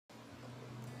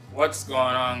What's going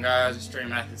on, guys? It's Tre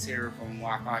Mathis here from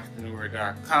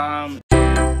WiFi.com.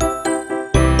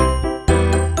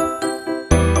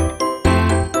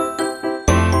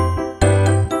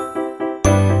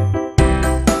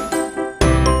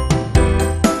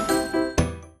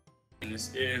 And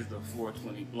this is the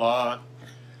 420 blog.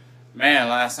 Man,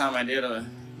 last time I did a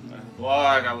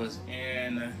blog, I was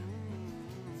in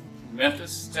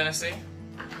Memphis, Tennessee.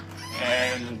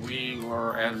 And we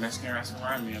were at a Mexican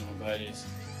restaurant, me and my buddies,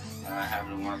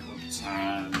 having a wonderful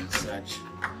time and such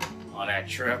on that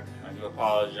trip. I do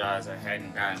apologize I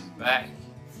hadn't gotten back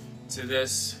to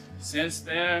this since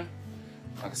then.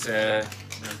 Like I said,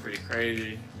 it's been pretty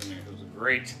crazy. I mean, it was a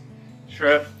great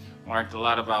trip. Learned a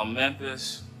lot about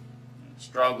Memphis,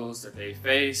 struggles that they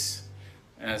face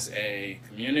as a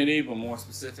community, but more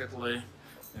specifically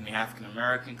in the African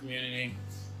American community.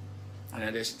 In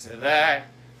addition to that,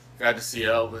 got to see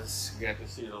Elvis, got to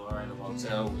see the Lorraine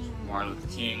Motel, which Martin Luther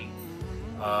King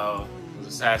was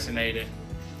assassinated.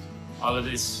 All of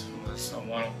this was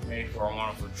made for a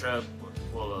wonderful trip,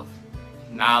 full of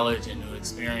knowledge and new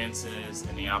experiences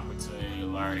and the opportunity to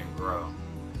learn and grow.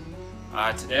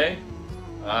 Today,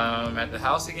 I'm at the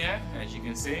house again, as you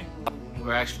can see.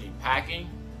 We're actually packing.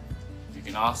 You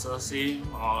can also see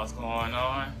all that's going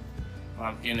on.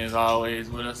 Pumpkin is always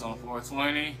with us on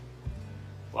 420.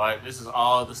 But this is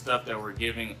all the stuff that we're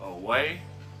giving away.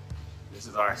 This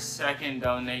is our second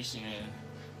donation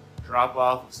drop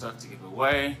off of stuff to give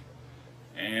away.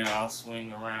 And I'll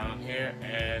swing around here,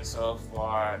 and so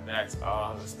far that's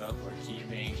all the stuff we're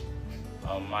keeping,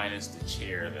 minus the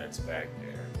chair that's back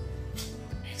there.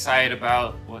 Excited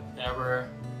about whatever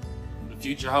the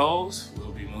future holds.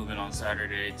 We'll be moving on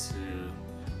Saturday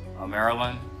to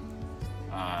Maryland,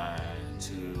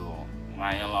 to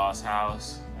my in-laws'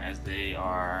 house, as they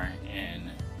are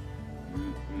in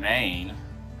Maine,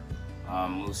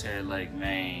 Moosehead Lake,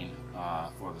 Maine,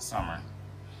 for the summer.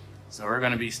 So we're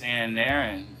going to be staying there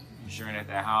and ensuring that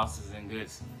that house is in good,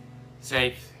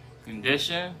 safe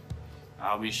condition.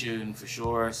 I'll be shooting for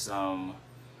sure some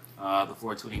the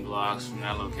 420 blogs from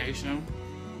that location.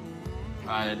 In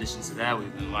addition to that,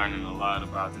 we've been learning a lot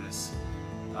about this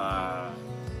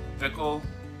pickle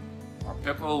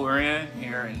we're in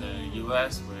here in the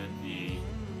U.S. with the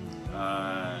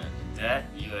debt,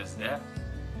 U.S. debt.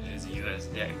 It is a U.S.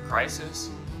 debt crisis,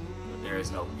 but there is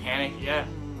no panic yet.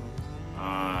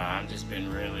 I've just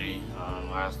been really,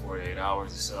 last 48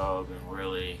 hours or so, been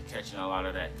really catching a lot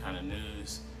of that kind of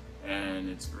news, and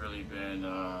it's really been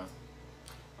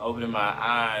opening my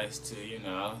eyes to,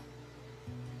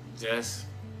 just,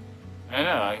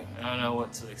 I don't know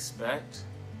what to expect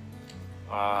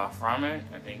from it.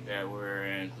 I think that we're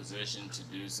in position to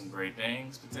do some great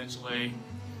things potentially,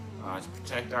 to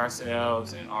protect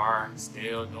ourselves, and are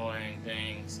still doing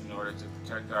things in order to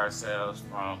protect ourselves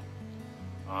from,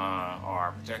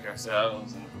 or protect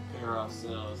ourselves and prepare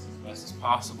ourselves as best as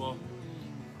possible.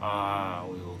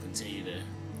 We will continue to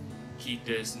keep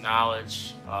this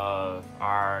knowledge of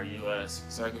our U.S.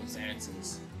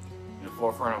 circumstances in the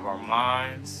forefront of our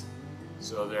minds,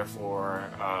 so therefore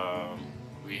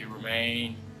we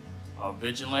remain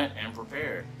vigilant and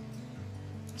prepared.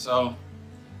 So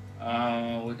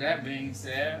with that being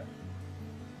said,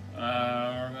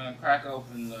 we're going to crack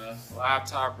open the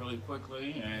laptop really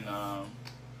quickly and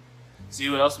see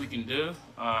what else we can do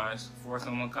before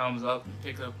someone comes up and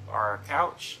pick up our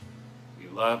couch. We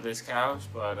love this couch,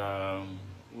 but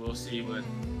we'll see what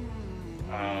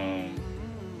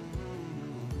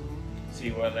see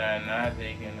whether or not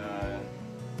they can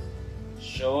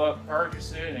show up,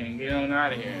 purchase it, and get on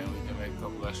out of here, and we can make a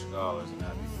couple extra dollars, and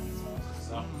that'd be fantastic.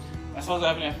 So that's supposed to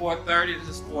happen at 4:30. This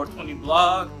is 420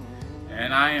 blog,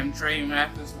 and I am Tre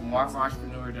Mathis from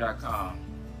WiFi.com.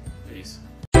 Peace.